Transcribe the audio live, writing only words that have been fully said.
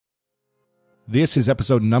This is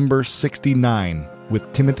episode number 69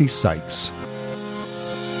 with Timothy Sykes.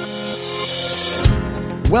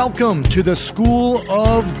 Welcome to the School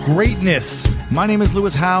of Greatness. My name is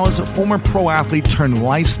Lewis Howes, former pro athlete turned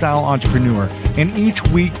lifestyle entrepreneur, and each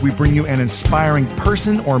week we bring you an inspiring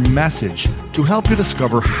person or message to help you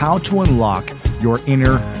discover how to unlock your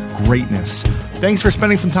inner greatness. Thanks for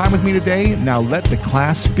spending some time with me today. Now let the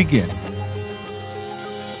class begin.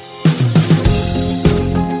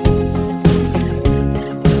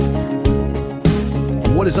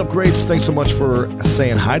 What is up, greats? Thanks so much for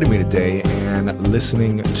saying hi to me today and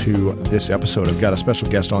listening to this episode. I've got a special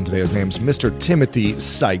guest on today. His name's Mr. Timothy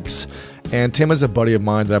Sykes. And Tim is a buddy of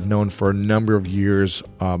mine that I've known for a number of years,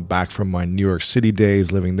 back from my New York City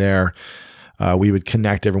days living there. We would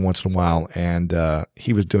connect every once in a while, and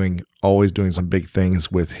he was always doing some big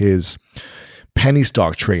things with his penny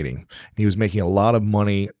stock trading. He was making a lot of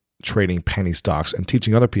money trading penny stocks and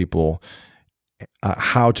teaching other people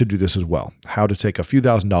how to do this as well, how to take a few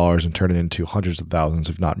 $1,000s and turn it into hundreds of thousands,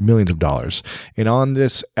 if not millions of dollars. And on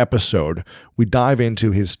this episode, we dive into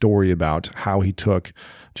his story about how he took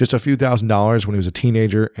just a few $1,000s when he was a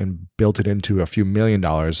teenager and built it into a few $1 million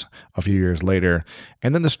a few years later.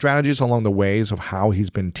 And then the strategies along the ways of how he's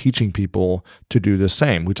been teaching people to do the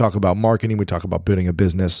same. We talk about marketing, we talk about building a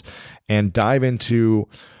business, and dive into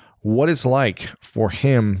what it's like for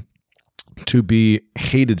him to be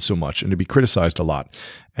hated so much and to be criticized a lot.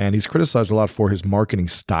 And he's criticized a lot for his marketing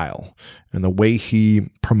style and the way he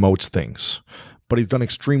promotes things. But he's done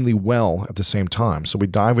extremely well at the same time. So we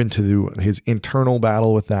dive into his internal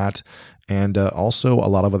battle with that and also a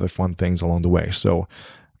lot of other fun things along the way. So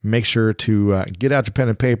make sure to get out your pen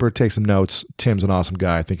and paper, take some notes. Tim's an awesome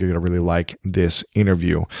guy. I think you're going to really like this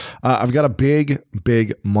interview. I've got a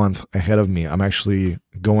big month ahead of me. I'm actually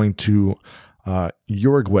going to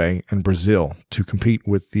Uruguay and Brazil to compete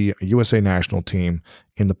with the USA national team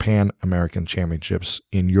in the Pan American Championships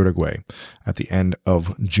in Uruguay at the end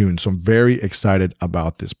of June. So I'm very excited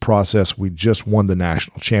about this process. We just won the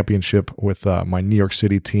national championship with my New York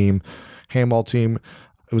City team, handball team.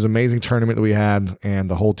 It was an amazing tournament that we had,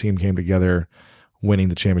 and the whole team came together winning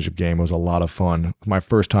the championship game. It was a lot of fun. My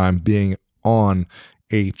first time being on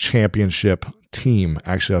a championship team.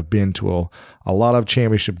 Actually, I've been to a lot of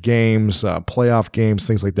championship games, playoff games,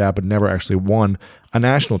 things like that, but never actually won a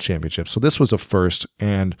national championship. So this was a first,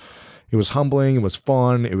 and it was humbling. It was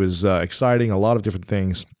fun. It was exciting. A lot of different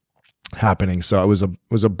things happening. So it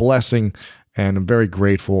was a blessing, and I'm very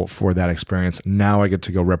grateful for that experience. Now I get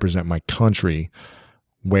to go represent my country,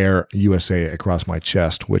 wear USA across my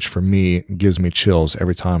chest, which for me gives me chills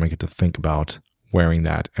every time I get to think about wearing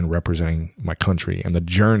that and representing my country and the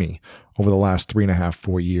journey over the last 3.5,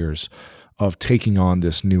 4 years of taking on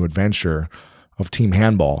this new adventure of team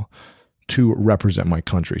handball to represent my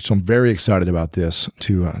country. So I'm very excited about this,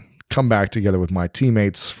 to come back together with my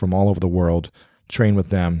teammates from all over the world, train with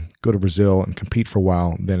them, go to Brazil and compete for a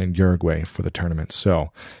while, then in Uruguay for the tournament.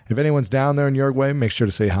 So if anyone's down there in Uruguay, make sure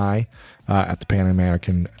to say hi at the Pan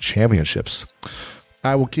American Championships.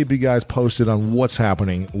 I will keep you guys posted on what's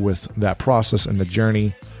happening with that process and the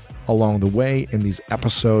journey along the way in these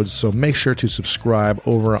episodes. So make sure to subscribe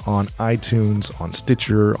over on iTunes, on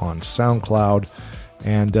Stitcher, on SoundCloud,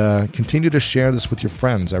 and continue to share this with your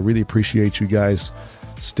friends. I really appreciate you guys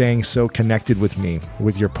staying so connected with me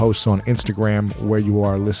with your posts on Instagram, where you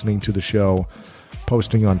are listening to the show,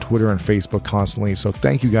 posting on Twitter and Facebook constantly. So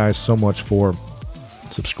thank you guys so much for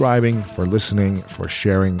subscribing, for listening, for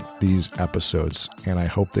sharing these episodes. And I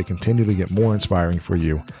hope they continue to get more inspiring for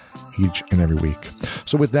you each and every week.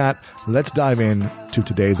 So with that, let's dive in to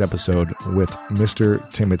today's episode with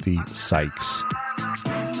Mr. Timothy Sykes.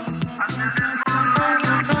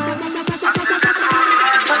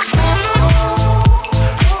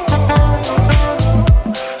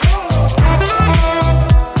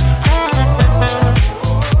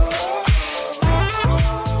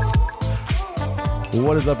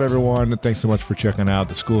 What is up, everyone? Thanks so much for checking out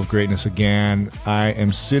the School of Greatness again. I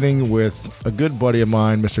am sitting with a good buddy of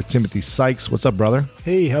mine, Mr. Timothy Sykes. What's up, brother?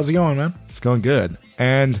 Hey, how's it going, man? It's going good.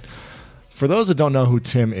 And for those that don't know who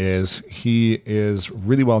Tim is, he is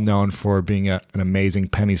really well known for being an amazing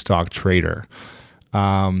penny stock trader.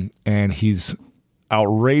 And he's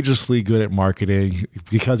outrageously good at marketing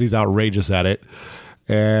because he's outrageous at it.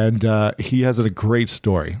 And he has a great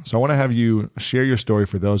story. So I want to have you share your story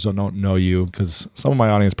for those that don't know you, because some of my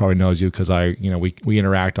audience probably knows you because we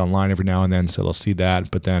interact online every now and then, so they'll see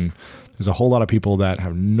that. But then there's a whole lot of people that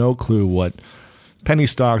have no clue what penny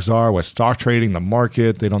stocks are, what stock trading, the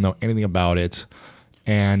market. They don't know anything about it.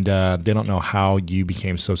 And they don't know how you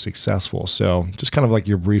became so successful. So just kind of like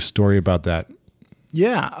your brief story about that.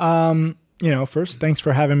 Yeah. first, thanks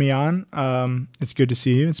for having me on. It's good to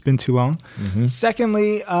see you. It's been too long. Mm-hmm.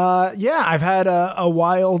 Secondly, I've had a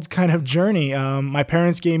wild kind of journey. My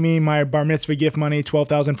parents gave me my bar mitzvah gift money,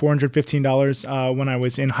 $12,415 when I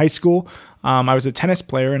was in high school. I was a tennis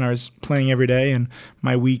player and I was playing every day, and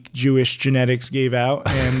my weak Jewish genetics gave out,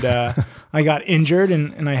 and I got injured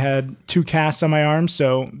and I had 2 casts on my arms.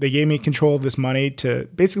 So they gave me control of this money to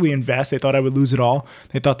basically invest. They thought I would lose it all.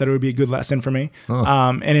 They thought that it would be a good lesson for me. Oh.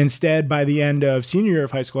 And instead, by the end of senior year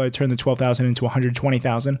of high school, I turned the $12,000 into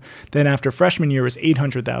 $120,000. Then after freshman year, it was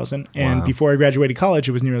 $800,000. And before I graduated college,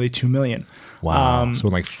 it was nearly $2 million. Wow. So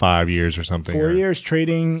in like 5 years or something. 4 years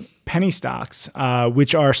trading penny stocks,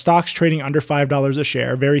 which are stocks trading under $5 a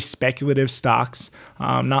share, very speculative stocks,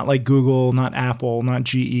 not like Google, not Apple, not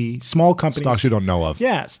GE, small companies. Stocks you don't know of.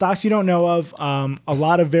 Yeah, stocks you don't know of. A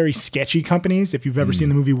lot of very sketchy companies. If you've ever seen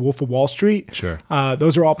the movie Wolf of Wall Street, Sure.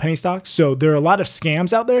 Those are all penny stocks. So there are a lot of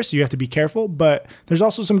scams out there, so you have to be careful. But there's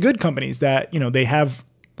also some good companies that, they have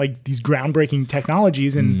like these groundbreaking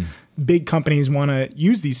technologies, and big companies want to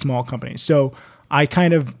use these small companies. So I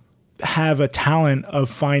kind of have a talent of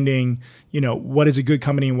finding, what is a good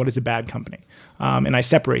company and what is a bad company. And I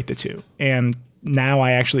separate the two. And now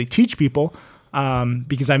I actually teach people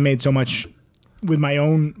because I made so much with my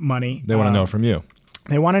own money. They want to know from you.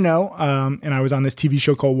 They want to know. And I was on this TV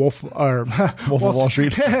show called Wolf of Wall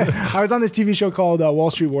Street. I was on this TV show called Wall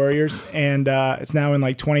Street Warriors, and it's now in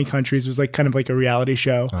like 20 countries. It was like kind of like a reality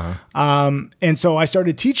show. And so I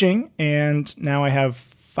started teaching, and now I have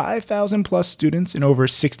 5,000 plus students in over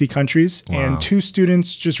 60 countries. Wow. And 2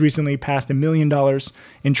 students just recently passed $1 million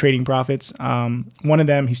in trading profits. One of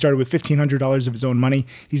them, he started with $1,500 of his own money.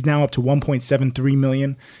 He's now up to $1.73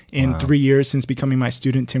 million in 3 years since becoming my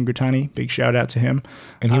student, Tim Grattani. Big shout out to him.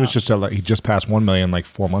 And he was he just passed 1 million like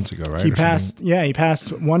 4 months ago, right? He passed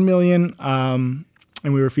 1 million. And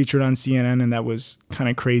we were featured on CNN, and that was kind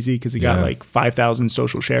of crazy because he got like 5,000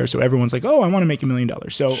 social shares. So everyone's like, oh, I want to make $1 million.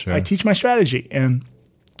 So I teach my strategy, and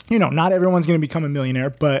not everyone's going to become a millionaire,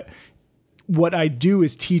 but what I do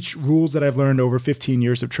is teach rules that I've learned over 15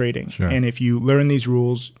 years of trading. Sure. And if you learn these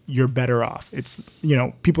rules, you're better off. It's,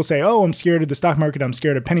 people say, oh, I'm scared of the stock market. I'm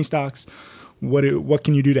scared of penny stocks. What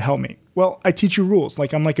can you do to help me? Well, I teach you rules.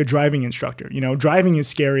 Like I'm like a driving instructor. Driving is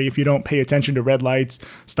scary if you don't pay attention to red lights,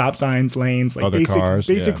 stop signs, lanes, like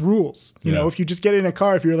basic rules. You know, if you just get in a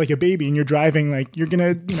car, if you're like a baby and you're driving, like you're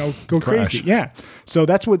gonna, go crazy. Yeah. So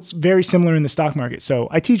that's what's very similar in the stock market. So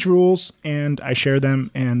I teach rules and I share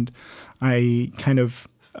them, and I kind of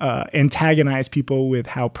antagonize people with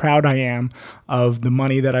how proud I am of the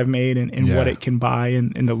money that I've made and what it can buy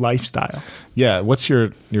and the lifestyle. Yeah. What's your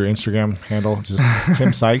Instagram handle? Just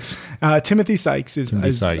Tim Sykes? Timothy Sykes is my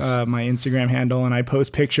Instagram handle, and I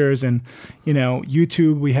post pictures, and,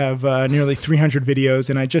 YouTube, we have nearly 300 videos,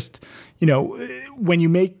 and I just, when you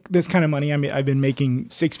make this kind of money, I've been making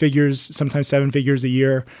 6 figures, sometimes 7 figures a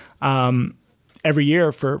year, every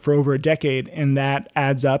year for over a decade, and that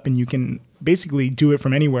adds up, and you can basically do it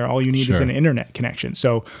from anywhere. All you need is an internet connection.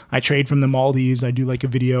 So I trade from the Maldives. I do like a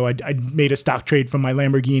video. I made a stock trade from my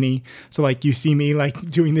Lamborghini. So like you see me like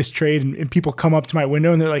doing this trade, and people come up to my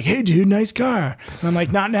window and they're like, hey dude, nice car. And I'm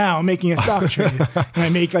like, not now, I'm making a stock trade. And I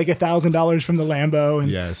make like $1,000 from the Lambo.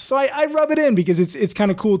 And so I rub it in because it's kind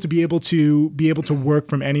of cool to be able to work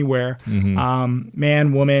from anywhere.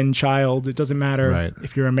 Man, woman, child, it doesn't matter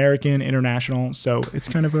if you're American, international. So it's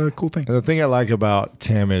kind of a cool thing. And the thing I like about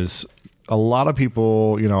Tim is a lot of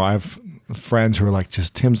people, I have friends who are like,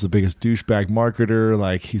 just Tim's the biggest douchebag marketer.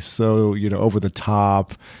 Like he's so, over the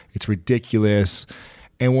top. It's ridiculous.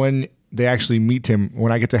 And when they actually meet Tim,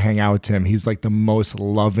 when I get to hang out with Tim, he's like the most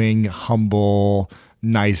loving, humble,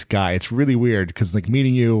 nice guy. It's really weird because like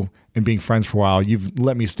meeting you and being friends for a while, you've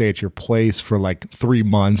let me stay at your place for like 3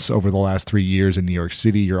 months over the last 3 years in New York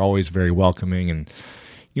City. You're always very welcoming, and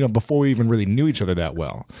before we even really knew each other that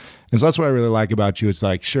well. And so that's what I really like about you. It's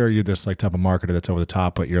like, sure, you're this like type of marketer that's over the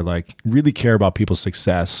top, but you're like really care about people's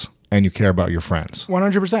success and you care about your friends.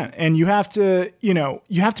 100%. And you have to,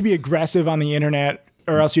 be aggressive on the internet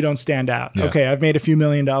or else you don't stand out. Yeah. Okay, I've made a few $1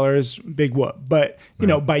 million, big whoop. But,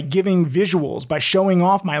 by giving visuals, by showing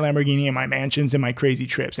off my Lamborghini and my mansions and my crazy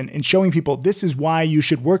trips and showing people this is why you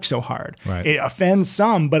should work so hard. Right. It offends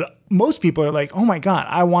some, but most people are like, oh my God,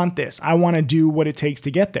 I want this. I want to do what it takes to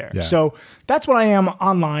get there. Yeah. So that's what I am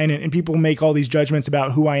online. And people make all these judgments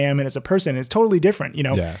about who I am and as a person. It's totally different.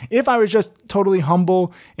 If I was just totally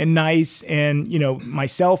humble and nice and,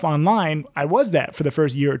 myself online, I was that for the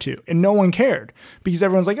first year or two. And no one cared because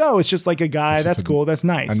everyone's like, oh, it's just like a guy. That's cool. That's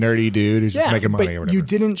nice. A nerdy dude who's just making money or whatever.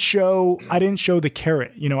 I didn't show the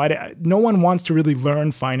carrot. No one wants to really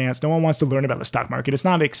learn finance. No one wants to learn about the stock market. It's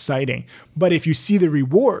not exciting. But if you see the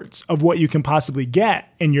rewards of what you can possibly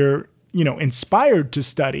get and you're inspired to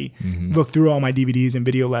study, look through all my DVDs and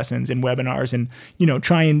video lessons and webinars and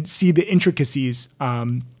try and see the intricacies,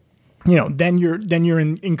 then you're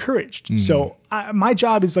encouraged. So my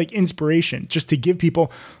job is like inspiration, just to give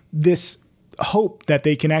people this hope that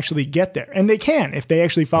they can actually get there, and they can if they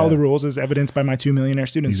actually follow the rules, as evidenced by my 2 Millionaire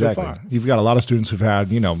students so far. You've got a lot of students who've had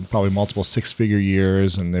probably multiple 6-figure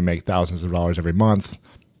years, and they make thousands of dollars every month.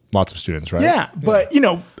 Lots of students, right? Yeah, but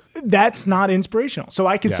that's not inspirational. So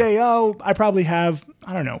I could say, oh, I probably have,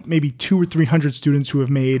 I don't know, maybe 200 or 300 students who have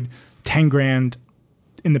made 10 grand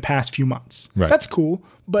in the past few months. Right. That's cool,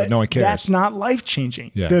 but no one cares. That's not life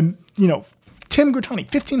changing. Yeah. Tim Grattani,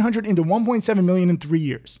 1,500 into 1.7 million in 3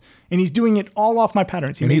 years. And he's doing it all off my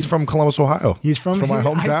patterns. He's from Columbus, Ohio. He's from my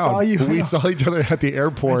hometown. I saw you. We saw each other at the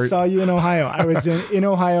airport. I saw you in Ohio. I was in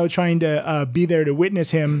Ohio trying to be there to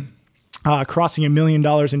witness him crossing $1 million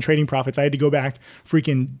in trading profits. I had to go back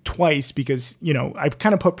freaking twice because, I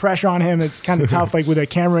kind of put pressure on him. It's kind of tough, like with a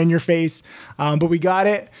camera in your face. But we got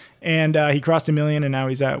it. And he crossed $1 million, and now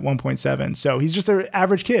he's at 1.7. So he's just an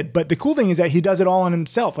average kid. But the cool thing is that he does it all on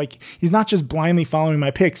himself. Like, he's not just blindly following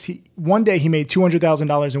my picks. One day he made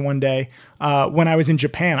 $200,000 in one day. When I was in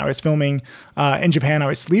Japan, I was filming in Japan. I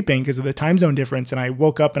was sleeping because of the time zone difference, and I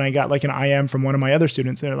woke up and I got like an IM from one of my other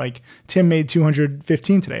students. They're like, Tim made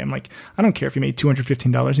 $215 today. I'm like, I don't care if he made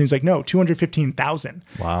 $215. And he's like, no, $215,000.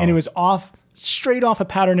 Wow. And it was straight off a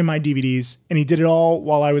pattern in my DVDs, and he did it all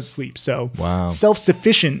while I was asleep. So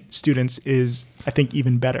self-sufficient students is, I think,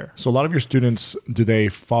 even better. So a lot of your students, do they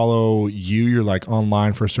follow you? You're like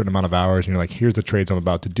online for a certain amount of hours, and you're like, here's the trades I'm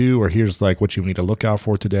about to do, or here's like what you need to look out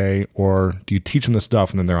for today, or do you teach them the stuff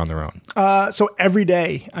and then they're on their own? So every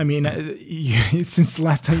day, I mean, since the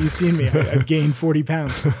last time you've seen me, I've gained 40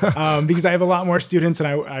 pounds because I have a lot more students and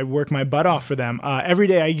I work my butt off for them. Every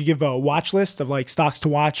day I give a watch list of like stocks to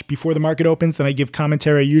watch before the market opens, and I give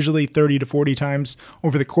commentary usually 30 to 40 times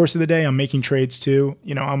over the course of the day. I'm making trades too.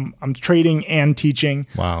 I'm trading and teaching.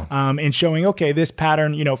 Wow. And showing, okay, this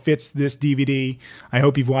pattern, fits this DVD. I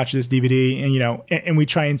hope you've watched this DVD, and we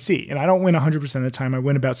try and see. And I don't win 100% of the time. I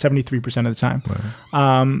win about 73% of the time.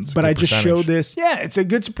 Wow. But I just show this. Yeah, it's a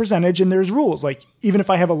good percentage, and there's rules. Like, even if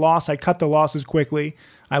I have a loss, I cut the losses quickly.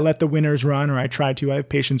 I let the winners run, or I try to. I have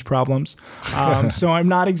patience problems. So I'm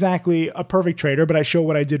not exactly a perfect trader, but I show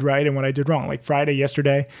what I did right and what I did wrong. Like Friday,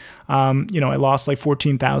 yesterday, I lost like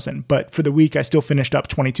 14,000, but for the week, I still finished up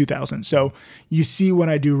 22,000. So you see what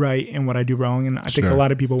I do right and what I do wrong. And I think a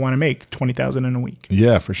lot of people want to make 20,000 in a week.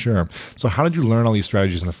 Yeah, for sure. So how did you learn all these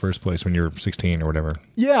strategies in the first place when you're 16 or whatever?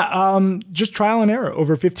 Yeah, just trial and error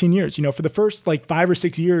over 15 years. For the first like 5 or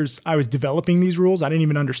 6 years, I was developing these rules. I didn't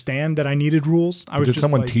even understand that I needed rules. Did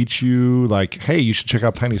someone teach you like, hey, you should check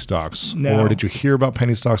out penny stocks? No. Or did you hear about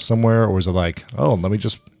penny stocks somewhere? Or was it like, oh,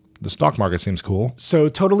 the stock market seems cool? So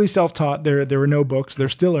totally self-taught. There were no books. There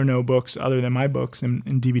still are no books other than my books and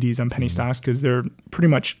DVDs on penny stocks because they're pretty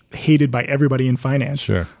much hated by everybody in finance.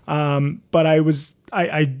 Sure. But I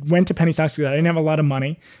went to penny stocks because I didn't have a lot of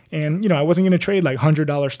money, and I wasn't going to trade like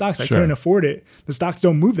 $100 stocks. I couldn't afford it. The stocks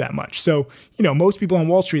don't move that much. So most people on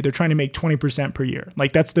Wall Street, they're trying to make 20% per year.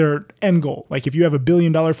 Like that's their end goal. Like if you have $1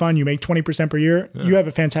 billion fund, you make 20% per year. Yeah. You have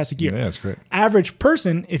a fantastic year. Yeah, that's great. Average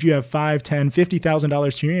person, if you have $5,000, $10,000,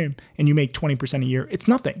 $50,000 to your name and you make 20% a year, it's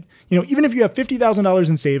nothing. Even if you have $50,000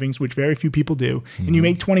 in savings, which very few people do, and you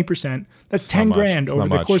make 20%, that's 10 grand over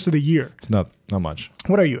the course of the year. It's not much.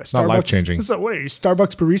 What are you, a Starbucks? Not life-changing. So what are you,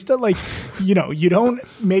 Starbucks barista? Like, you don't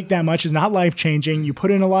make that much. It's not life-changing. You put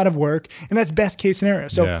in a lot of work, and that's best case scenario.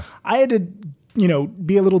 So I had to,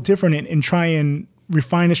 be a little different and try and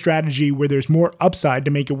refine a strategy where there's more upside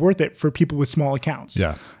to make it worth it for people with small accounts.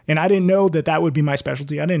 Yeah. And I didn't know that would be my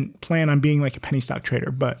specialty. I didn't plan on being like a penny stock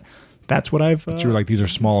trader, but that's what I've... But you were like, these are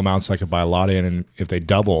small amounts I could buy a lot in, and if they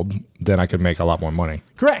doubled, then I could make a lot more money.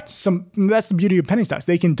 Correct. That's the beauty of penny stocks.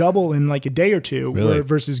 They can double in like a day or two,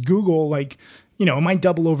 versus Google, like, it might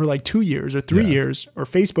double over like 2 years or 3 years, or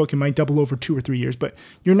Facebook, it might double over 2 or 3 years, but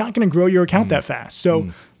you're not going to grow your account that fast. So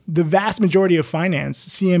the vast majority of finance,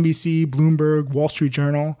 CNBC, Bloomberg, Wall Street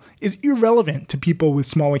Journal, is irrelevant to people with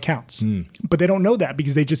small accounts. But they don't know that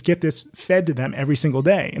because they just get this fed to them every single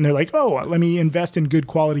day. And they're like, oh, let me invest in good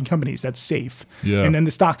quality companies. That's safe. Yeah. And then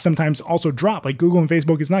the stocks sometimes also drop. Like Google and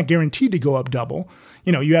Facebook is not guaranteed to go up double.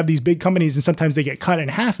 You know, you have these big companies and sometimes they get cut in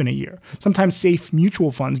half in a year. Sometimes safe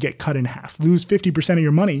mutual funds get cut in half. Lose 50% of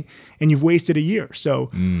your money and you've wasted a year.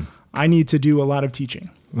 So I need to do a lot of teaching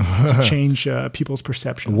to change people's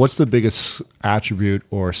perceptions. What's the biggest attribute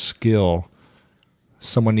or skill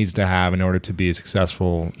someone needs to have in order to be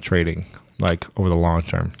successful trading, like over the long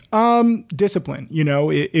term? Discipline. You know,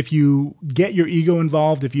 if you get your ego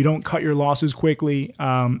involved, if you don't cut your losses quickly,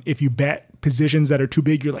 if you bet positions that are too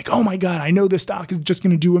big, you're like, oh my God, I know this stock is just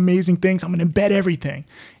going to do amazing things. I'm going to bet everything.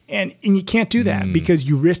 And you can't do that because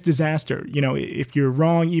you risk disaster. You know, if you're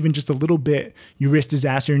wrong even just a little bit, you risk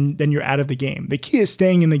disaster and then you're out of the game. The key is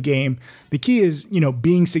staying in the game. The key is, you know,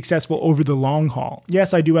 being successful over the long haul.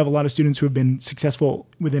 Yes, I do have a lot of students who have been successful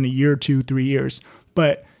within a year, 2, 3 years.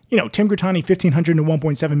 But, you know, Tim Grattani, 1,500 to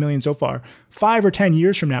 1.7 million so far. 5 or 10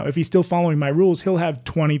 years from now, if he's still following my rules, he'll have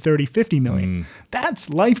 20, 30, 50 million. That's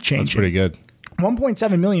life-changing. That's pretty good.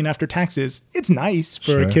 1.7 million after taxes. It's nice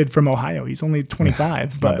for a kid from Ohio. He's only 25,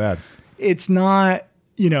 it's but not bad. It's not,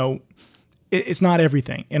 you know, it's not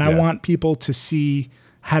everything. And I want people to see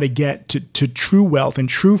how to get to true wealth and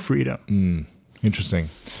true freedom. Interesting.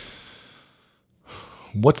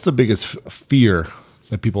 What's the biggest fear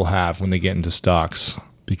that people have when they get into stocks?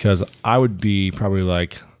 Because I would be probably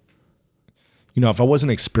like, you know, if I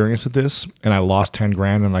wasn't experienced at this and I lost 10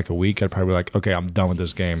 grand in like a week, I'd probably be like, okay, I'm done with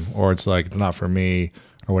this game. Or it's like, it's not for me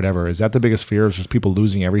or whatever. Is that the biggest fear? Is just people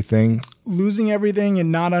losing everything? Losing everything and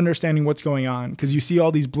not understanding what's going on. Because you see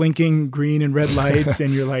all these blinking green and red lights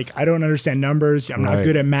and you're like, I don't understand numbers. I'm not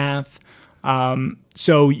good at math.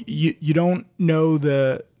 So you don't know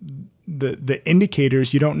the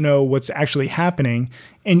indicators. You don't know what's actually happening.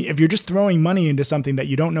 And if you're just throwing money into something that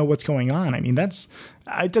you don't know what's going on, I mean,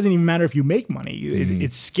 it doesn't even matter if you make money.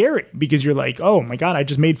 It's scary because you're like, oh my God, I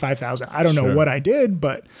just made 5,000. I don't know what I did.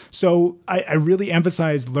 But so I really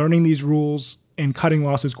emphasize learning these rules and cutting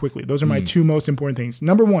losses quickly. Those are my two most important things.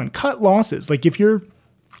 Number one, cut losses. Like if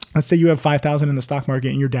let's say you have 5,000 in the stock market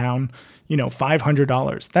and you're down, you know,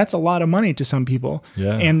 $500. That's a lot of money to some people.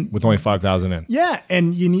 Yeah. And with only 5,000 in. Yeah.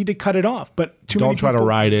 And you need to cut it off. But don't try to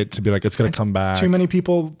ride it to be like, it's going to come back. Too many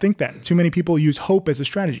people think that. Too many people use hope as a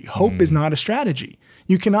strategy. Hope is not a strategy.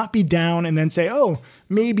 You cannot be down and then say, oh,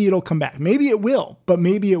 maybe it'll come back. Maybe it will, but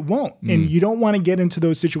maybe it won't. And you don't want to get into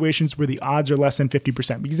those situations where the odds are less than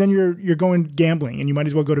 50% because then you're going gambling and you might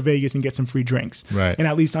as well go to Vegas and get some free drinks. Right. And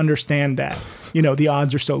at least understand that, you know, the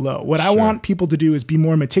odds are so low. What I want people to do is be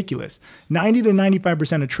more meticulous. 90 to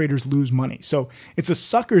 95% of traders lose money. So it's a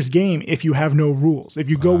sucker's game if you have no rules. If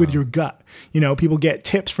you go with your gut, you know, people get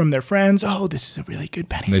tips from their friends. Oh, this is a really good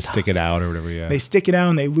penny stock. They stick it out or whatever. Yeah. They stick it out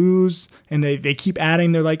and they lose and they keep adding.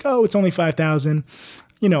 They're like, oh, it's only 5,000.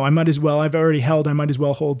 You know, I've already held, I might as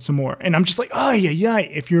well hold some more. And I'm just like, oh, yeah.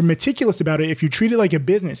 If you're meticulous about it, if you treat it like a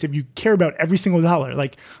business, if you care about every single dollar,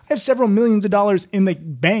 like I have several millions of dollars in the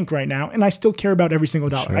bank right now, and I still care about every single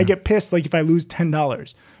dollar. Sure. I get pissed like if I lose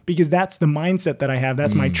 $10 because that's the mindset that I have.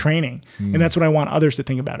 That's my training. And that's what I want others to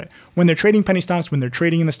think about it. When they're trading penny stocks, when they're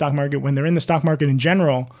trading in the stock market, when they're in the stock market in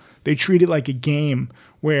general, they treat it like a game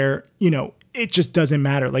where, you know, it just doesn't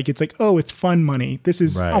matter. Like, it's like, oh, it's fun money. This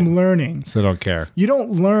is, I'm learning. So they don't care. You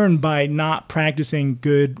don't learn by not practicing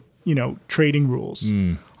good, you know, trading rules,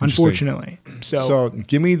 unfortunately. So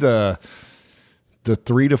give me the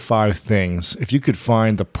 3 to 5 things. If you could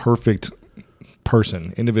find the perfect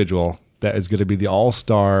person, individual, that is going to be the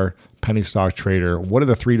all-star penny stock trader, what are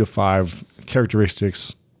the 3 to 5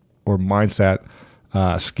 characteristics or mindset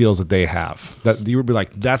skills that they have that you would be like,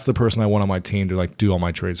 that's the person I want on my team to like do all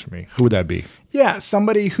my trades for me? Who would that be? Yeah,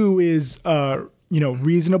 somebody who is you know,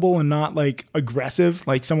 reasonable and not like aggressive,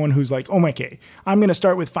 like someone who's like, oh my God, I'm going to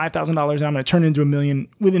start with $5,000 and I'm going to turn it into $1 million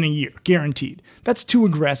within a year, guaranteed. That's too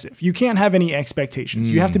aggressive. You can't have any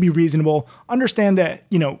expectations. You have to be reasonable. Understand that,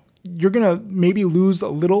 you know, you're going to maybe lose a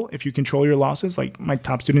little if you control your losses. Like my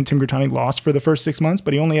top student, Tim Grattani, lost for the first 6 months,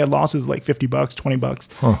 but he only had losses like $50,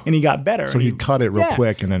 $20, and he got better. So he cut it real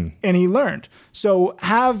quick and he learned. So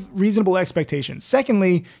have reasonable expectations.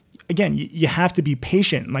 Secondly, again, you have to be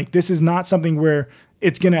patient. Like this is not something where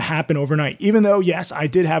it's going to happen overnight. Even though, yes, I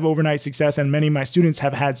did have overnight success and many of my students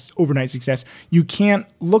have had overnight success, you can't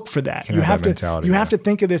look for that. You have to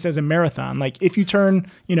think of this as a marathon. Like if you turn,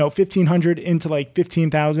 you know, 1,500 into like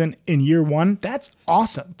 15,000 in year one, that's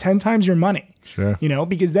awesome. 10 times your money. Sure.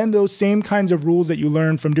 Because then those same kinds of rules that you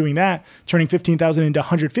learn from doing that, turning 15,000 into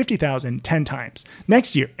 150,000 10 times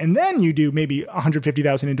next year. And then you do maybe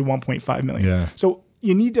 150,000 into 1.5 million. Yeah. So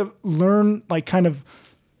you need to learn like kind of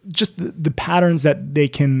just the patterns that they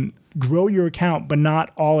can grow your account, but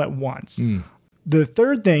not all at once. The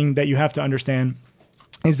third thing that you have to understand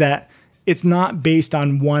is that it's not based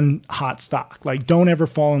on one hot stock. Like, don't ever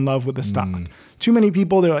fall in love with a stock. Too many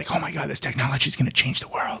people, they're like, oh my God, this technology is going to change the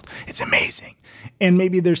world. It's amazing. And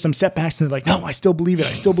maybe there's some setbacks and they're like, no, I still believe it.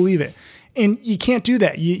 I still believe it. And you can't do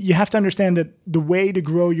that. You have to understand that the way to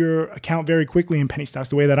grow your account very quickly in penny stocks,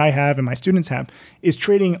 the way that I have and my students have, is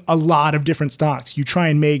trading a lot of different stocks. You try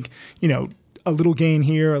and make, a little gain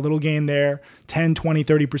here, a little gain there, 10, 20,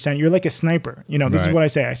 30%. You're like a sniper. This is what I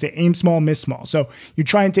say. I say aim small, miss small. So you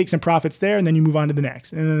try and take some profits there, and then you move on to the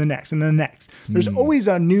next, and then the next, and then the next. There's always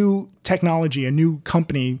a new technology, a new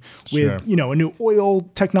company with, a new oil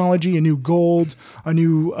technology, a new gold, a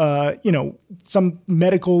new, some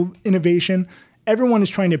medical innovation. Everyone is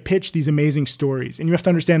trying to pitch these amazing stories, and you have to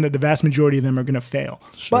understand that the vast majority of them are going to fail.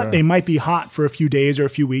 But they might be hot for a few days or a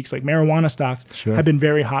few weeks. Like marijuana stocks have been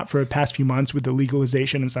very hot for the past few months with the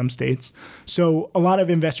legalization in some states. So a lot of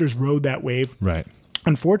investors rode that wave. Right.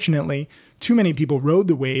 Unfortunately, too many people rode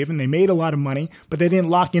the wave and they made a lot of money, but they didn't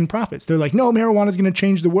lock in profits. They're like, no, marijuana is going to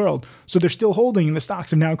change the world. So they're still holding, and the stocks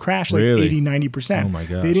have now crashed like 80, 90%. Oh my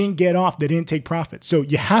gosh. They didn't get off. They didn't take profits. So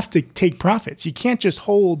you have to take profits. You can't just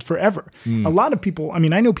hold forever. A lot of people, I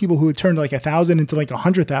know people who had turned like 1,000 into like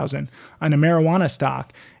 100,000 on a marijuana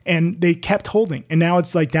stock, and they kept holding, and now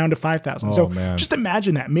it's like down to 5,000. So just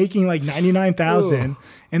imagine that, making like 99,000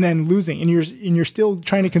 and then losing, and you're still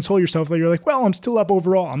trying to console yourself that you're like, well, I'm still up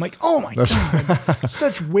overall. I'm like, oh my God,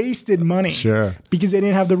 such wasted money. Because they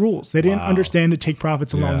didn't have the rules. They didn't understand to take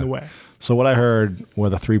profits along the way. So what I heard were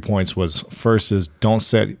the 3 points was, first is don't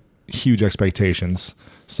set huge expectations.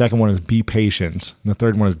 Second one is be patient. And the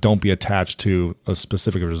third one is don't be attached to a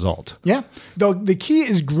specific result. Yeah. The key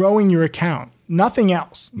is growing your account. Nothing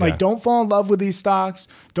else. Like, don't fall in love with these stocks.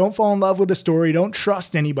 Don't fall in love with the story. Don't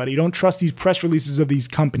trust anybody. Don't trust these press releases of these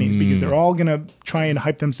companies because they're all going to try and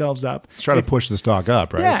hype themselves up. Try to push the stock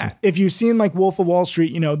up, right? Yeah. If you've seen like Wolf of Wall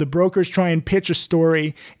Street, the brokers try and pitch a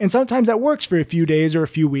story, and sometimes that works for a few days or a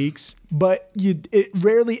few weeks, but it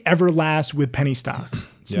rarely ever lasts with penny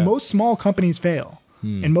stocks. Most small companies fail.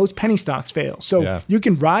 And most penny stocks fail. So you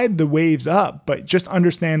can ride the waves up, but just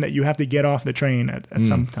understand that you have to get off the train at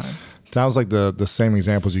some time. Sounds like the same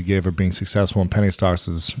examples you gave of being successful in penny stocks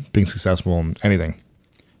is being successful in anything.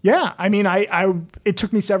 Yeah. It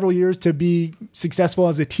took me several years to be successful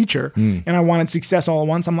as a teacher, and I wanted success all at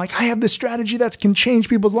once. I'm like, I have this strategy that can change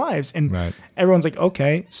people's lives. And everyone's like,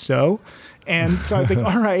 okay, so... And so I was like,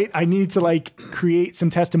 all right, I need to like create some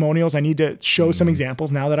testimonials. I need to show some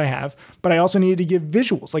examples now that I have, but I also needed to give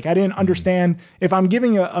visuals. Like, I didn't understand if I'm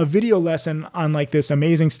giving a video lesson on like this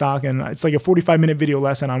amazing stock, and it's like a 45-minute video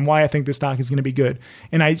lesson on why I think this stock is going to be good.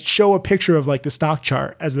 And I show a picture of like the stock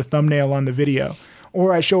chart as the thumbnail on the video.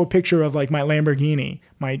 Or I show a picture of like my Lamborghini,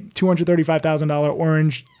 my $235,000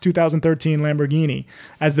 orange 2013 Lamborghini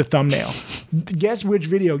as the thumbnail. Guess which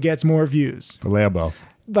video gets more views? The Lambo.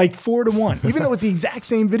 Like 4-1, even though it's the exact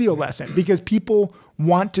same video lesson, because people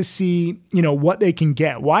want to see, what they can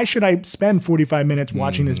get. Why should I spend 45 minutes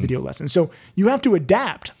watching this video lesson? So you have to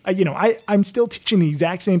adapt. I'm still teaching the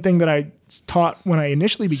exact same thing that I taught when I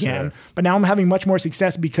initially began, but now I'm having much more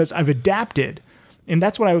success because I've adapted. And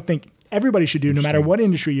that's what I would think everybody should do, no matter what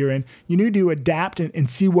industry you're in. You need to adapt and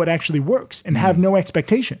see what actually works and have no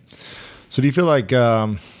expectations. So do you feel like...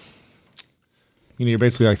 you're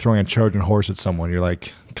basically like throwing a Trojan horse at someone. You're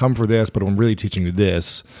like, come for this, but I'm really teaching you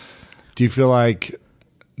this. Do you feel like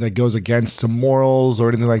that goes against some morals or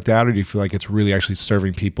anything like that? Or do you feel like it's really actually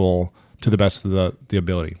serving people to the best of the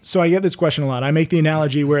ability? So I get this question a lot. I make the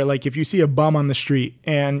analogy where like if you see a bum on the street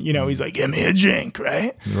and, he's like, give me a drink,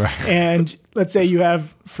 right? And let's say you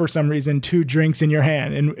have, for some reason, 2 drinks in your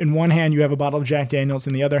hand. In one hand, you have a bottle of Jack Daniels.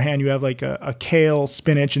 In the other hand, you have like a kale,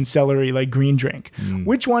 spinach, and celery, like green drink.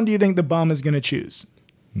 Which one do you think the bum is going to choose?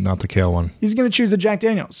 Not the kale one. He's going to choose the Jack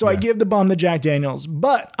Daniels. So I give the bum the Jack Daniels,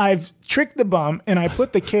 but I've tricked the bum and I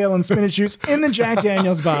put the kale and spinach juice in the Jack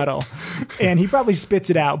Daniels bottle, and he probably spits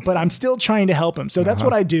it out, but I'm still trying to help him. So that's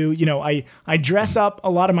what I do. I dress up a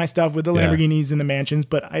lot of my stuff with the Lamborghinis and the mansions,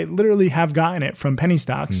 but I literally have gotten it from penny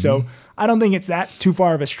stocks. So I don't think it's that too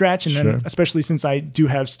far of a stretch. And then especially since I do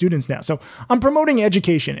have students now. So I'm promoting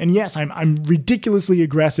education, and yes, I'm ridiculously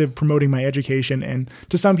aggressive promoting my education. And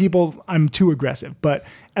to some people I'm too aggressive, but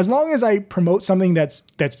as long as I promote something that's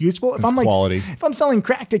useful, if I'm like, quality. if I'm selling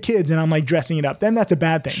crack to kids and I'm like dressing it up, then that's a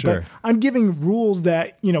bad thing. Sure. But I'm giving rules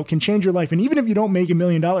that, you know, can change your life. And even if you don't make $1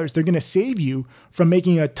 million, they're going to save you from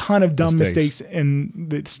making a ton of dumb mistakes in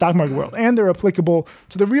the stock market world. And they're applicable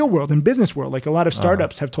to the real world and business world. Like a lot of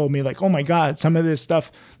startups have told me like, oh my God, some of this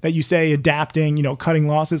stuff that you say, adapting, you know, cutting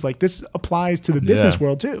losses, like this applies to the business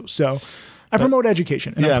world too. So I promote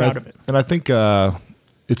education and I'm proud of it. And I think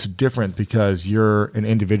it's different because you're an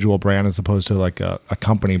individual brand as opposed to like a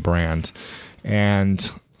company brand. And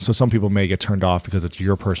so some people may get turned off because it's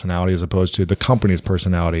your personality as opposed to the company's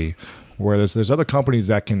personality. Whereas there's other companies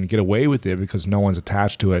that can get away with it because no one's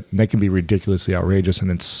attached to it. And they can be ridiculously outrageous,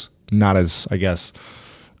 and it's not as, I guess,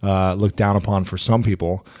 looked down upon for some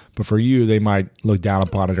people. But for you, they might look down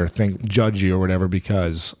upon it or judge you or whatever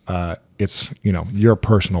because it's, you know, your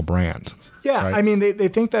personal brand. Yeah, right? I mean, they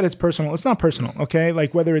think that it's personal. It's not personal, okay?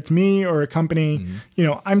 Like whether it's me or a company, you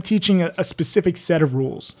know, I'm teaching a specific set of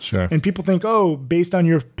rules. Sure. And people think, oh, based on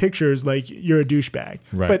your pictures, like you're a douchebag.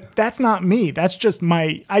 Right. But that's not me. That's just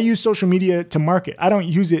I use social media to market. I don't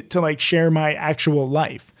use it to like share my actual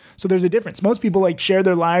life. So there's a difference. Most people like share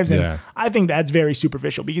their lives, and I think that's very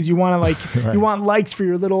superficial because you want to like you want likes for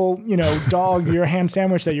your little, you know, dog, your ham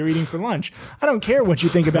sandwich that you're eating for lunch. I don't care what you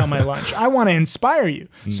think about my lunch. I want to inspire you.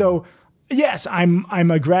 So yes,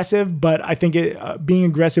 I'm aggressive, but I think being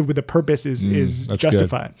aggressive with a purpose is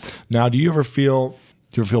justified. Good. Now, do you ever feel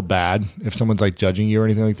bad if someone's like judging you or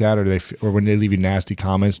anything like that, or when they leave you nasty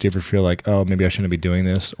comments? Do you ever feel like, oh, maybe I shouldn't be doing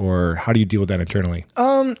this, or how do you deal with that internally?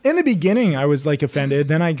 In the beginning, I was like offended.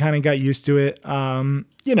 Then I kind of got used to it.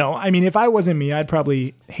 You know, I mean, if I wasn't me, I'd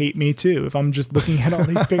probably hate me too. If I'm just looking at all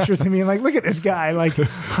these pictures and being like, look at this guy, like,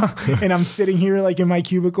 and I'm sitting here like in my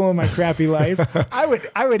cubicle in my crappy life, I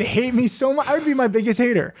would hate me so much. I would be my biggest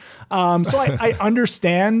hater. So I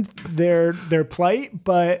understand their plight,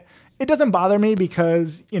 but it doesn't bother me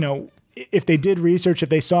because, you know, if they did research, if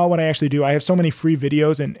they saw what I actually do, I have so many free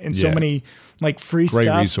videos and so many like free great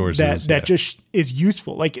stuff resources, that just is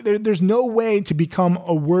useful. Like there's no way to become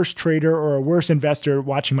a worse trader or a worse investor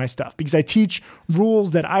watching my stuff because I teach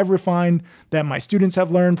rules that I've refined, that my students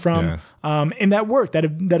have learned from, and that work that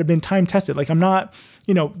have been time tested. Like I'm not,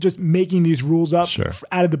 you know, just making these rules up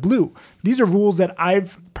out of the blue. These are rules that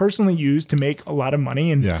I've personally used to make a lot of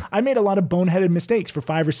money. And I made a lot of boneheaded mistakes for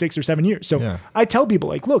 5 or 6 or 7 years. So I tell people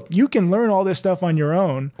like, look, you can learn all this stuff on your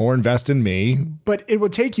own. Or invest in me. But it will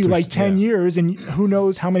take you like 10 years and who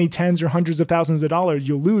knows how many tens or hundreds of thousands of dollars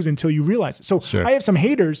you'll lose until you realize it. So I have some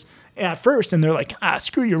haters at first and they're like,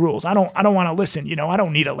 screw your rules. I don't want to listen. You know, I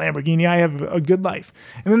don't need a Lamborghini. I have a good life.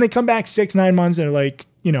 And then they come back 6-9 months and they're like,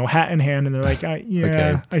 you know, hat in hand, and they're like,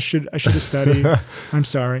 I should have studied. I'm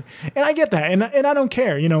sorry. And I get that. And I don't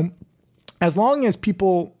care, you know, as long as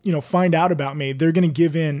people, you know, find out about me, they're going to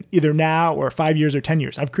give in either now or 5 years or 10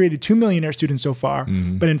 years. I've created 2 Millionaire students so far,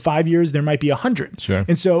 but in 5 years, there might be 100. Sure.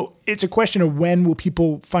 And so it's a question of when will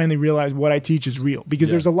people finally realize what I teach is real?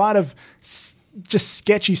 Because there's a lot of just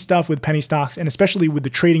sketchy stuff with penny stocks and especially with the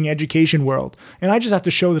trading education world. And I just have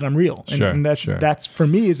to show that I'm real. And that's for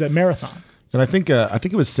me is a marathon. And I think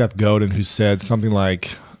it was Seth Godin who said something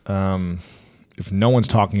like, if no one's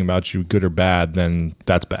talking about you, good or bad, then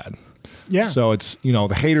that's bad. Yeah. So it's, you know,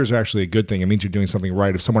 the haters are actually a good thing. It means you're doing something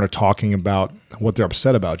right. If someone are talking about what they're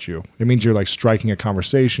upset about you, it means you're like striking a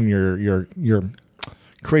conversation. You're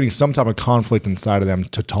creating some type of conflict inside of them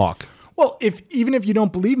to talk. Well, even if you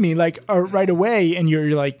don't believe me, like right away, and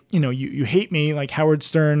you're like, you know, you hate me, like Howard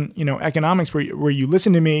Stern, you know, economics, where you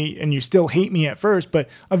listen to me and you still hate me at first, but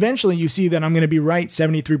eventually you see that I'm going to be right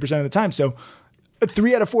 73% of the time. So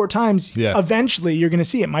 3 out of 4 times, eventually you're going to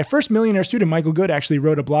see it. My first Millionaire student, Michael Good, actually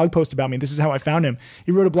wrote a blog post about me. This is how I found him.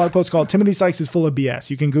 He wrote a blog post called Timothy Sykes is Full of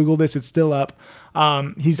BS. You can Google this. It's still up.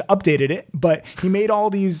 He's updated it, but he made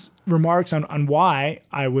all these remarks on why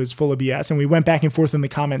I was full of BS. And we went back and forth in the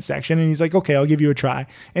comment section and he's like, okay, I'll give you a try.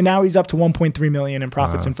 And now he's up to 1.3 million in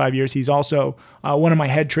profits in 5 years. He's also one of my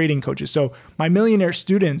head trading coaches. So my Millionaire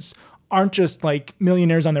students aren't just like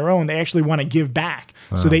millionaires on their own. They actually want to give back.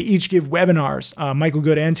 So they each give webinars. Michael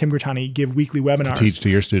Good and Tim Grittani give weekly webinars to teach to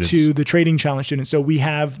your students, to the Trading Challenge students. So we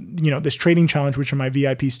have, you know, this Trading Challenge, which are my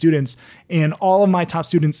VIP students, and all of my top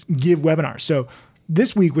students give webinars. So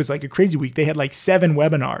this week was like a crazy week. They had like 7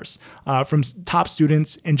 webinars from top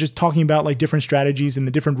students and just talking about like different strategies and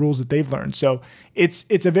the different rules that they've learned. So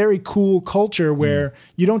it's a very cool culture where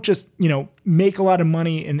you don't just, make a lot of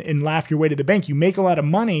money and laugh your way to the bank. You make a lot of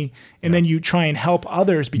money and then you try and help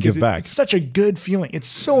others because it's such a good feeling. It's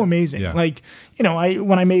so amazing. Yeah. Like,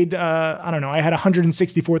 when I made, I had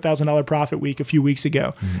 $164,000 profit week a few weeks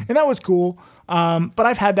ago and that was cool. But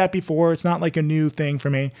I've had that before. It's not like a new thing for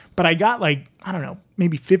me, but I got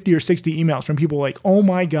maybe 50 or 60 emails from people like, oh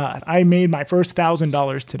my God, I made my first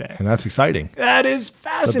 $1,000 today. And that's exciting. That is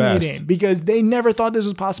fascinating because they never thought this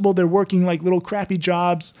was possible. They're working like little crappy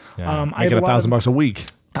jobs. Yeah. I get $1,000 a week.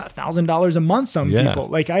 $1,000 a month. Some people,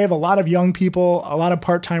 like I have a lot of young people, a lot of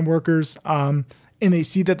part-time workers, and they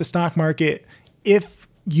see that the stock market, if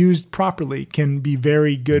used properly, can be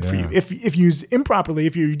very good for you. If used improperly,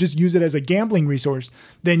 if you just use it as a gambling resource,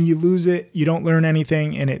 then you lose it, you don't learn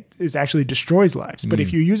anything, and it actually destroys lives. But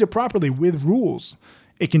if you use it properly with rules,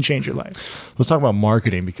 it can change your life. Let's talk about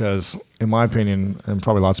marketing because in my opinion, and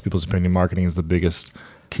probably lots of people's opinion, marketing is the biggest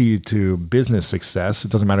key to business success.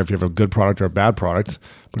 It doesn't matter if you have a good product or a bad product,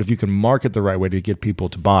 but if you can market the right way to get people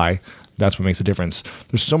to buy, that's what makes a difference.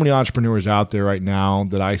 There's so many entrepreneurs out there right now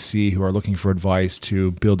that I see who are looking for advice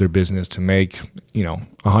to build their business, to make,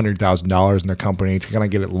 $100,000 in their company, to kind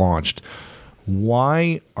of get it launched.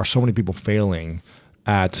 Why are so many people failing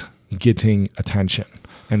at getting attention?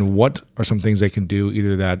 And what are some things they can do,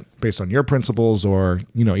 either that based on your principles or,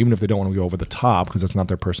 even if they don't want to go over the top because that's not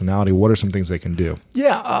their personality, what are some things they can do?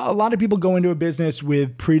 Yeah, a lot of people go into a business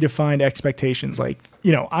with predefined expectations like,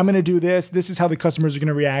 I'm going to do this. This is how the customers are going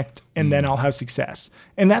to react, and then I'll have success.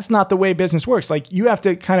 And that's not the way business works. Like you have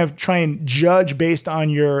to kind of try and judge based on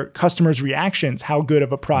your customers' reactions, how good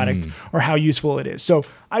of a product or how useful it is. So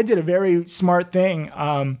I did a very smart thing.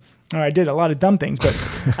 I did a lot of dumb things, but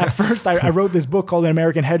at first I wrote this book called An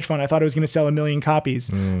American Hedge Fund. I thought it was going to sell 1 million copies.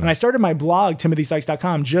 And I started my blog,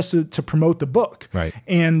 TimothySykes.com, just to promote the book. Right.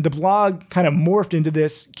 And the blog kind of morphed into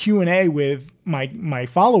this Q&A with my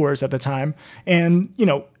followers at the time. And,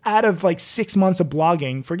 out of like 6 months of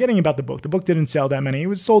blogging, forgetting about the book didn't sell that many. It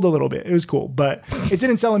was sold a little bit. It was cool, but it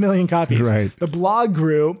didn't sell 1 million copies. Right. The blog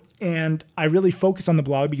grew. And I really focused on the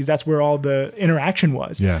blog because that's where all the interaction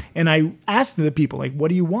was. Yeah. And I asked the people, like, what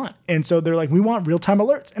do you want? And so they're like, we want real-time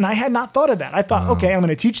alerts. And I had not thought of that. I thought, okay, I'm going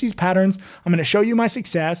to teach these patterns. I'm going to show you my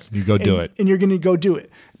success. You go do it. And you're going to go do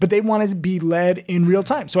it. But they wanted to be led in real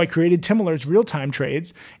time. So I created Tim Alerts real-time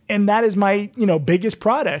trades. And that is my, biggest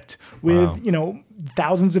product with,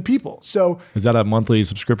 thousands of people. So is that a monthly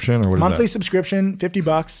subscription or what monthly is that? Subscription,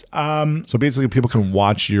 $50. So basically people can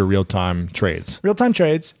watch your real-time trades. Real-time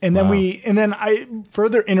trades. And then I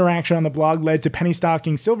further interaction on the blog led to penny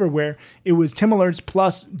stocking silverware. It was Tim Alerts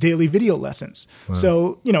plus daily video lessons. Wow.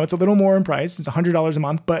 So, it's a little more in price. It's $100 a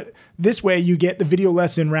month, but this way you get the video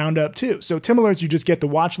lesson roundup too. So Tim Alerts, you just get the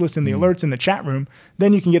watch list and the alerts in the chat room.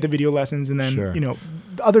 Then you can get the video lessons and then, the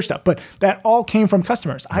other stuff. But that all came from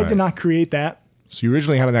customers. I did not create that. So you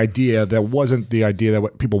originally had an idea that wasn't the idea that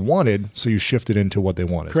what people wanted, so you shifted into what they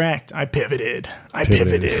wanted. Correct. I pivoted.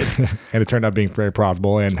 And it turned out being very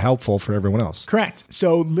profitable and helpful for everyone else. Correct.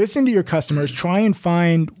 So listen to your customers. Try and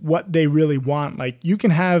find what they really want. Like you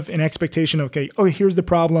can have an expectation of, okay, here's the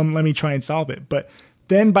problem. Let me try and solve it. But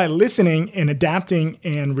then by listening and adapting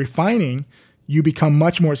and refining, you become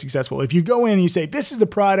much more successful. If you go in and you say, this is the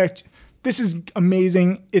product, this is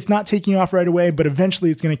amazing. It's not taking off right away, but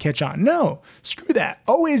eventually it's going to catch on. No, screw that.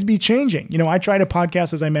 Always be changing. I tried a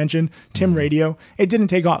podcast, as I mentioned, Tim Radio. It didn't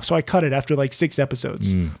take off, so I cut it after like 6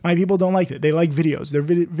 episodes. My people don't like it. They like videos. They're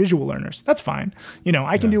visual learners. That's fine.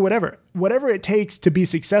 I can do whatever it takes to be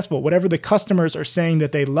successful, whatever the customers are saying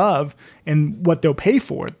that they love and what they'll pay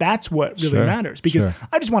for. That's what really matters because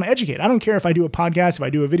I just want to educate. I don't care if I do a podcast, if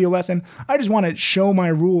I do a video lesson. I just want to show my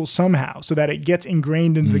rules somehow so that it gets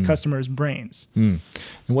ingrained into the customer's brains. And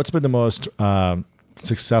what's been the most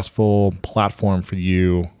successful platform for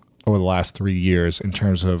you over the last 3 years in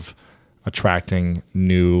terms of attracting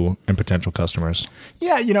new and potential customers?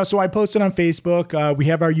 Yeah, so I posted on Facebook. We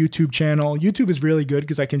have our YouTube channel. YouTube is really good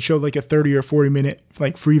because I can show like a 30 or 40 minute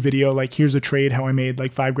like free video. Like here's a trade, how I made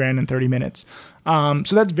like $5,000 in 30 minutes. So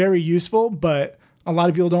that's very useful, but a lot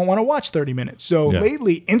of people don't want to watch 30 minutes. So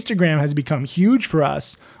lately, Instagram has become huge for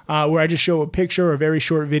us, where I just show a picture or a very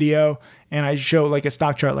short video, and I show like a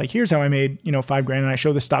stock chart. Like, here's how I made, $5,000, and I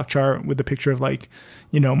show the stock chart with the picture of like,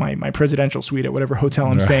 my presidential suite at whatever hotel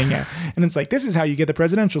I'm staying at. And it's like, this is how you get the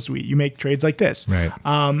presidential suite. You make trades like this. Right.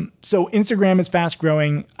 So Instagram is fast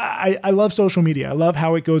growing. I love social media. I love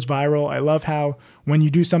how it goes viral. I love how when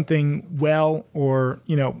you do something well or,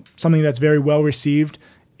 something that's very well received,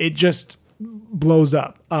 it just blows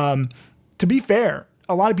up. To be fair,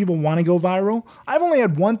 a lot of people want to go viral. I've only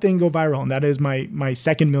had one thing go viral, and that is my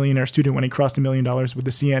second Millionaire student when he crossed $1 million with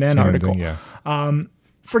the CNN article.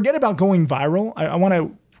 Forget about going viral. I want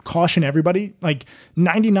to caution everybody, like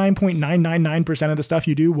 99.999% of the stuff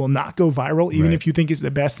you do will not go viral, even if you think it's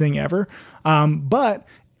the best thing ever. But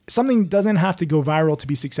something doesn't have to go viral to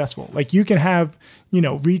be successful. Like you can have,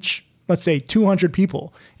 reach, let's say 200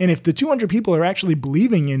 people. And if the 200 people are actually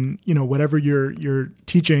believing in, whatever you're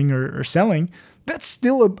teaching or selling, that's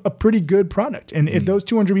still a pretty good product. And if those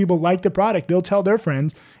 200 people like the product, they'll tell their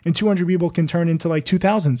friends, and 200 people can turn into like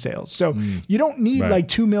 2,000 sales. So you don't need like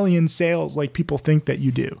 2 million sales like people think that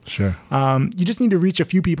you do. Sure. You just need to reach a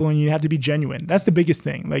few people, and you have to be genuine. That's the biggest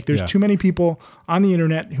thing. Like there's too many people on the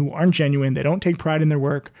internet who aren't genuine. They don't take pride in their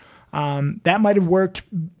work. That might have worked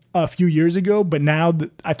a few years ago, but now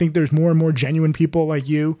I think there's more and more genuine people like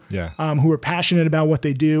you who are passionate about what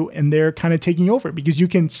they do, and they're kind of taking over because you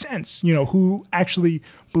can sense, who actually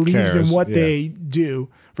believes in what they do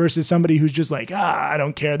versus somebody who's just like, I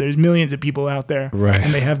don't care. There's millions of people out there,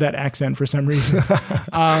 and they have that accent for some reason,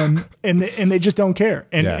 and they just don't care,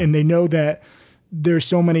 and they know that there's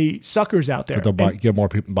so many suckers out there. But they'll get more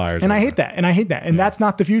buyers. And I hate that. And that's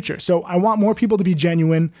not the future. So I want more people to be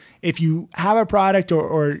genuine. If you have a product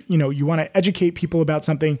or you want to educate people about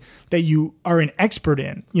something that you are an expert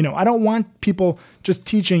in, I don't want people just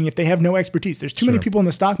teaching if they have no expertise. There's too many people in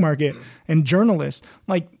the stock market and journalists.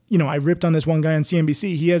 Like, I ripped on this one guy on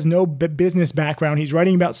CNBC. He has no business background. He's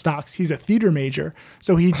writing about stocks. He's a theater major.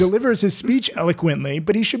 So he delivers his speech eloquently,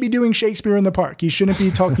 but he should be doing Shakespeare in the Park. He shouldn't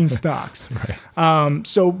be talking stocks.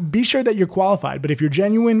 So be sure that you're qualified. But if you're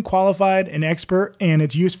genuine, qualified, and expert, and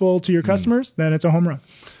it's useful to your customers, then it's a home run.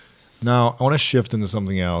 Now, I want to shift into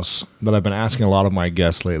something else that I've been asking a lot of my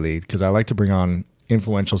guests lately, because I like to bring on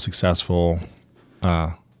influential, successful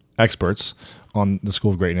experts on the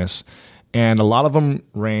School of Greatness. And a lot of them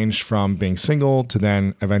range from being single to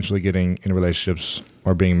then eventually getting in relationships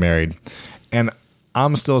or being married. And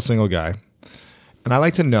I'm still a single guy. And I'd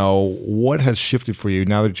like to know what has shifted for you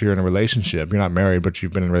now that you're in a relationship. You're not married, but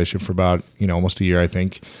you've been in a relationship for about, almost a year, I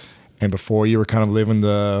think. And before you were kind of living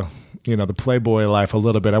the Playboy life a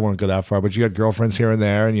little bit. I won't go that far, but you had girlfriends here and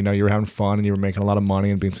there, and, you were having fun and you were making a lot of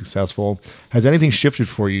money and being successful. Has anything shifted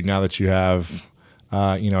for you now that you have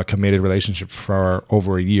a committed relationship for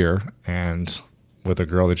over a year and with a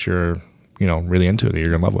girl that you're, really into, that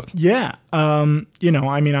you're in love with? Yeah. I'm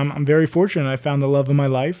very fortunate. I found the love of my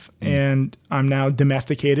life and I'm now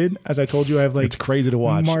domesticated. As I told you, I have it's crazy to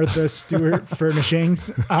watch. Martha Stewart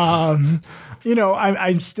furnishings.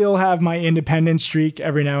 I still have my independent streak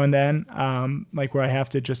every now and then, where I have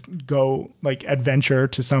to just go adventure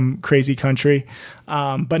to some crazy country.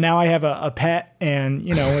 But now I have a pet, and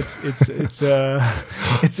it's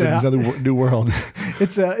another new world.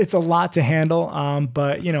 It's a lot to handle.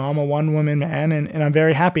 But I'm a one-woman man, and I'm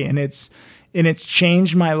very happy, and it's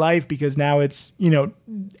changed my life because now it's,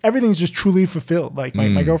 everything's just truly fulfilled. Like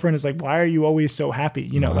my girlfriend is like, why are you always so happy?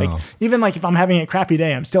 Even if I'm having a crappy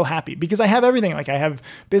day, I'm still happy because I have everything. Like I have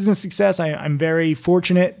business success. I'm very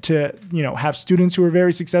fortunate to, have students who are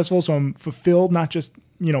very successful. So I'm fulfilled, not just,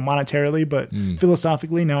 monetarily, but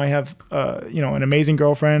philosophically. Now I have, an amazing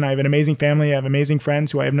girlfriend. I have an amazing family. I have amazing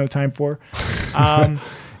friends who I have no time for.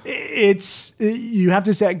 You have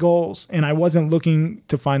to set goals, and I wasn't looking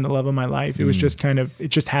to find the love of my life. It was just it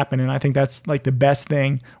just happened. And I think that's like the best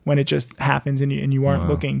thing when it just happens and you aren't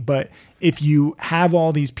looking. But if you have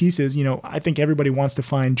all these pieces, I think everybody wants to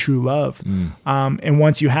find true love. And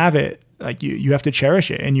once you have it, like you have to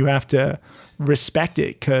cherish it and you have to respect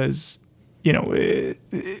it because,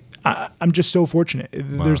 I'm just so fortunate.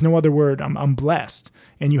 There's no other word. I'm blessed.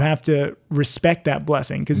 And you have to respect that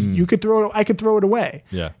blessing because I could throw it away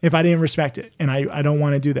if I didn't respect it. And I don't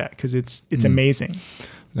want to do that because it's amazing.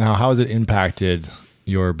 Now, how has it impacted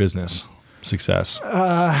your business success?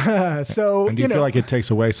 And do you feel like it takes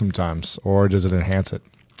away sometimes, or does it enhance it?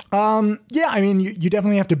 You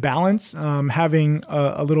definitely have to balance having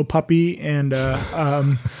a little puppy and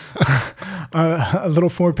a little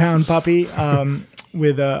 4-pound puppy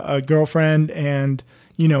with a girlfriend and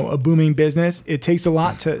a booming business. It takes a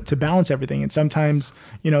lot to balance everything. And sometimes,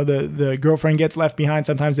 the girlfriend gets left behind.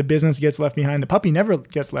 Sometimes the business gets left behind. The puppy never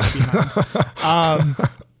gets left behind.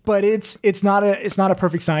 But it's not a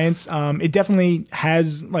perfect science. It definitely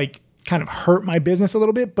has kind of hurt my business a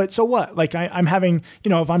little bit, but so what? Like I'm having,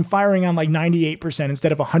 if I'm firing on like 98%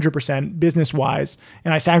 instead of 100% business wise,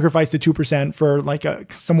 and I sacrifice the 2% for like a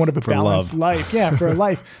somewhat of a balanced life. Yeah. For a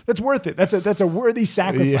life that's worth it. That's a worthy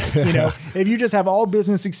sacrifice. If you just have all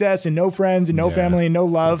business success and no friends and no family and no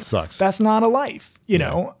love, sucks. That's not a life,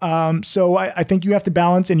 So I think you have to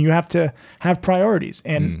balance and you have to have priorities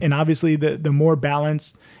and obviously the more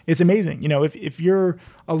balanced, it's amazing. If you're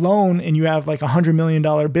alone and you have like $100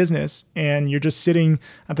 million business and you're just sitting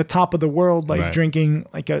at the top of the world, like drinking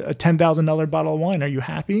like a $10,000 bottle of wine, are you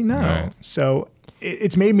happy? No. Right. So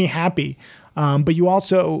it's made me happy. But you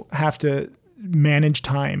also have to manage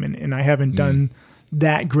time and I haven't done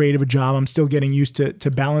that great of a job. I'm still getting used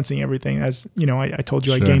to balancing everything. As I told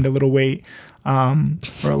you, I gained a little weight, or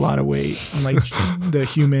a lot of weight. I'm like the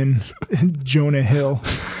human Jonah Hill.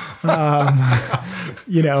 I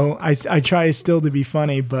try still to be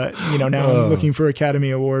funny, but now I'm looking for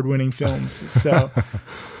Academy Award winning films. So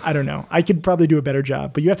I don't know. I could probably do a better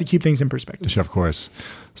job, but you have to keep things in perspective. Sure, of course.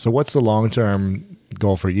 So what's the long-term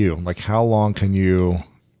goal for you? Like how long can you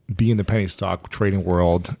be in the penny stock trading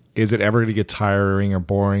world? Is it ever going to get tiring or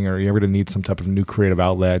boring, or are you ever going to need some type of new creative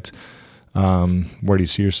outlet? Where do you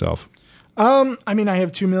see yourself? I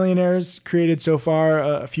have 2 millionaires created so far,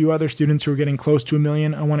 a few other students who are getting close to 1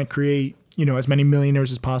 million. I want to create, as many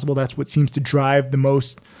millionaires as possible. That's what seems to drive the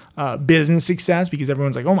most business success, because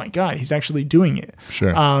everyone's like, oh my God, he's actually doing it.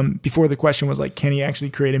 Sure. Before the question was like, can he actually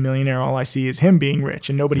create a millionaire? All I see is him being rich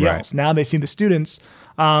and nobody else. Now they see the students.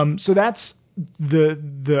 So that's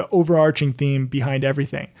the overarching theme behind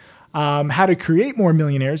everything. How to create more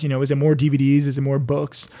millionaires, is it more DVDs? Is it more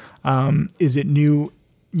books? Is it new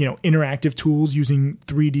interactive tools using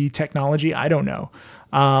 3D technology? I don't know.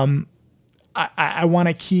 I want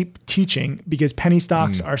to keep teaching because penny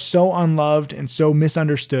stocks are so unloved and so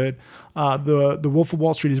misunderstood. The Wolf of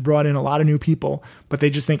Wall Street has brought in a lot of new people, but they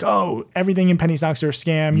just think, oh, everything in penny stocks are a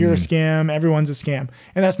scam. You're a scam. Everyone's a scam.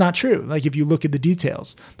 And that's not true. Like if you look at the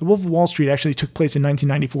details, the Wolf of Wall Street actually took place in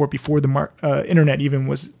 1994 before the internet even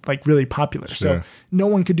was like really popular. Sure. So no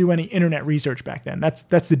one could do any internet research back then. That's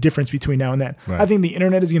the difference between now and then. Right. I think the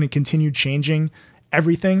internet is going to continue changing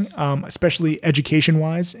everything, especially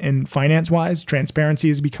education-wise and finance-wise. Transparency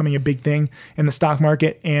is becoming a big thing in the stock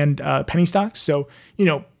market and penny stocks. So,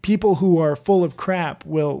 people who are full of crap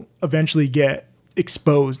will eventually get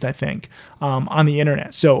exposed, I think, on the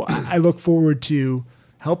internet. So I look forward to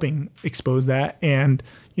helping expose that and,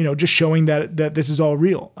 just showing that this is all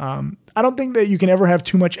real. I don't think that you can ever have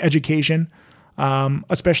too much education,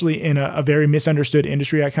 especially in a very misunderstood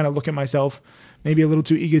industry. I kind of look at myself maybe a little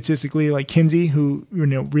too egotistically, like Kinsey, who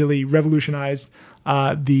really revolutionized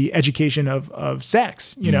the education of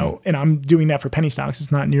sex, and I'm doing that for penny stocks.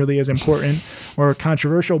 It's not nearly as important or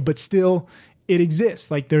controversial, but still it exists.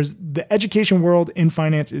 Like there's the education world in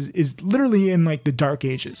finance is literally in like the dark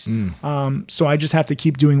ages. So I just have to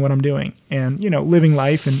keep doing what I'm doing and, living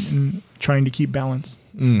life and trying to keep balance.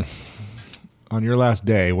 On your last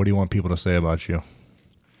day, what do you want people to say about you?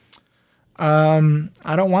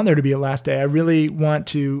 I don't want there to be a last day. I really want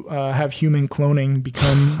to have human cloning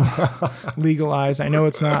become legalized. I know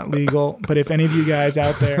it's not legal, but if any of you guys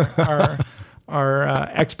out there are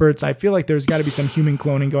experts, I feel like there's got to be some human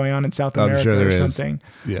cloning going on in South America or something.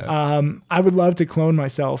 Yeah. I would love to clone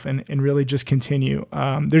myself and really just continue.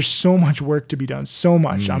 There's so much work to be done, so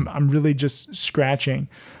much. I'm really just scratching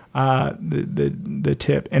the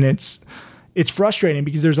tip, and it's frustrating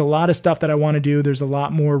because there's a lot of stuff that I want to do. There's a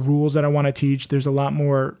lot more rules that I want to teach. There's a lot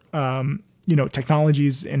more,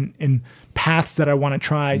 technologies and paths that I want to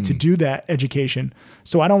try to do that education.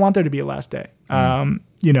 So I don't want there to be a last day.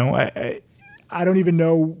 I don't even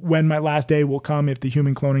know when my last day will come if the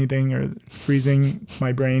human cloning thing or freezing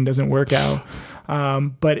my brain doesn't work out.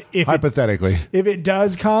 But if hypothetically, if it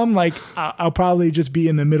does come, like I'll probably just be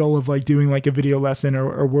in the middle of like doing like a video lesson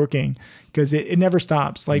or working because it never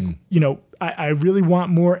stops. Like, I really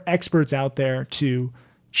want more experts out there to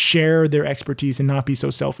share their expertise and not be so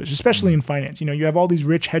selfish, especially in finance. You have all these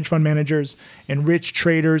rich hedge fund managers and rich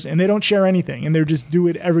traders, and they don't share anything, and they just do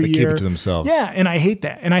it every year. Keep it to themselves. Yeah, and I hate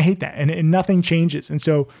that, and nothing changes. And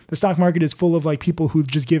so the stock market is full of like people who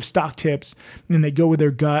just give stock tips, and they go with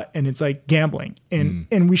their gut, and it's like gambling.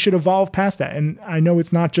 And we should evolve past that. And I know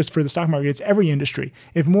it's not just for the stock market; it's every industry.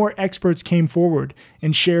 If more experts came forward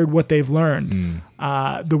and shared what they've learned,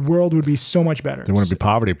 the world would be so much better. There wouldn't be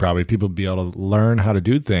poverty, probably. People would be able to learn how to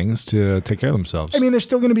do things to take care of themselves. I mean, there's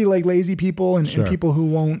still going to be like lazy people and people who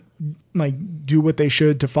won't like do what they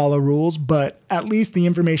should to follow rules, but at least the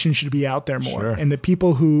information should be out there more. Sure. And the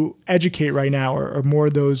people who educate right now are more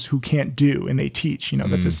those who can't do, and they teach.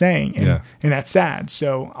 That's a saying, and that's sad.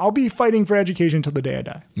 So I'll be fighting for education till the day I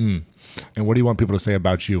die. And what do you want people to say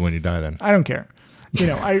about you when you die then? I don't care.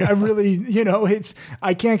 I really,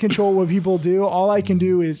 I can't control what people do. All I can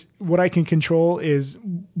do is what I can control is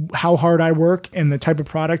how hard I work and the type of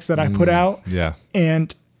products that I put out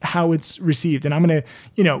and how it's received. And I'm going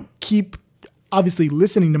to, keep obviously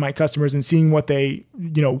listening to my customers and seeing what they,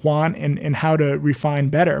 want and how to refine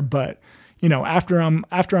better. But, after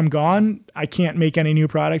I'm gone, I can't make any new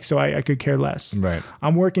products, so I could care less. Right.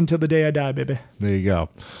 I'm working till the day I die, baby. There you go.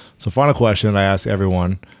 So final question I ask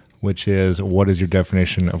everyone, which is, what is your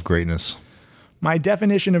definition of greatness? My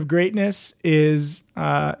definition of greatness is,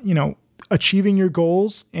 achieving your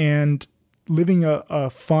goals and living a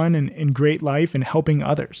fun and great life and helping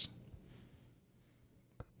others.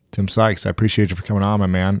 Tim Sykes, I appreciate you for coming on, my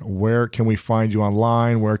man. Where can we find you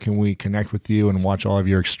online? Where can we connect with you and watch all of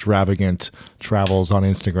your extravagant travels on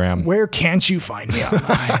Instagram? Where can't you find me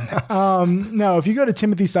online? No, if you go to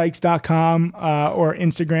timothysykes.com or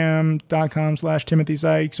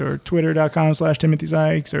Instagram.com/TimothySykes or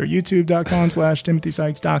Twitter.com/TimothySykes or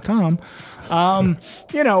YouTube.com/TimothySykes.com,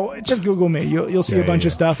 just Google me. You'll see a bunch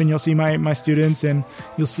of stuff, and you'll see my students, and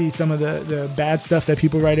you'll see some of the bad stuff that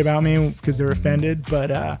people write about me because they're offended.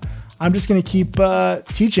 But I'm just going to keep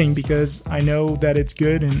teaching because I know that it's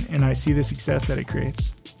good, and I see the success that it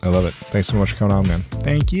creates. I love it. Thanks so much for coming on, man.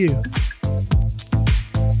 Thank you.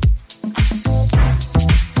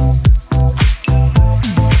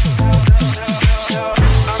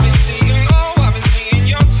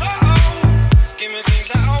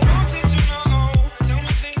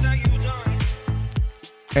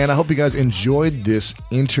 And I hope you guys enjoyed this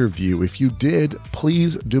interview. If you did,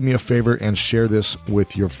 please do me a favor and share this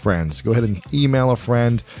with your friends. Go ahead and email a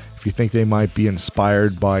friend if you think they might be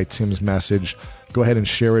inspired by Tim's message. Go ahead and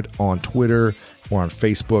share it on Twitter or on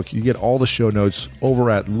Facebook. You get all the show notes over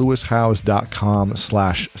at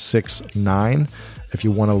lewishowes.com/69. If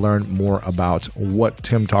you want to learn more about what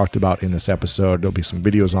Tim talked about in this episode, there'll be some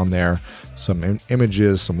videos on there, some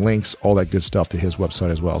images, some links, all that good stuff to his website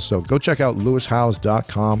as well. So go check out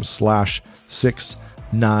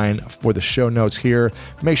lewishowes.com/69 for the show notes here.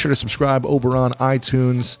 Make sure to subscribe over on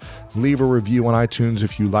iTunes. Leave a review on iTunes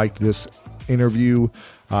if you liked this interview.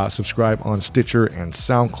 Subscribe on Stitcher and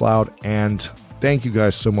SoundCloud. And thank you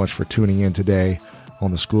guys so much for tuning in today on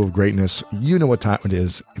the School of Greatness. You know what time it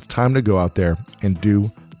is. It's time to go out there and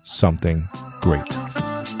do something great.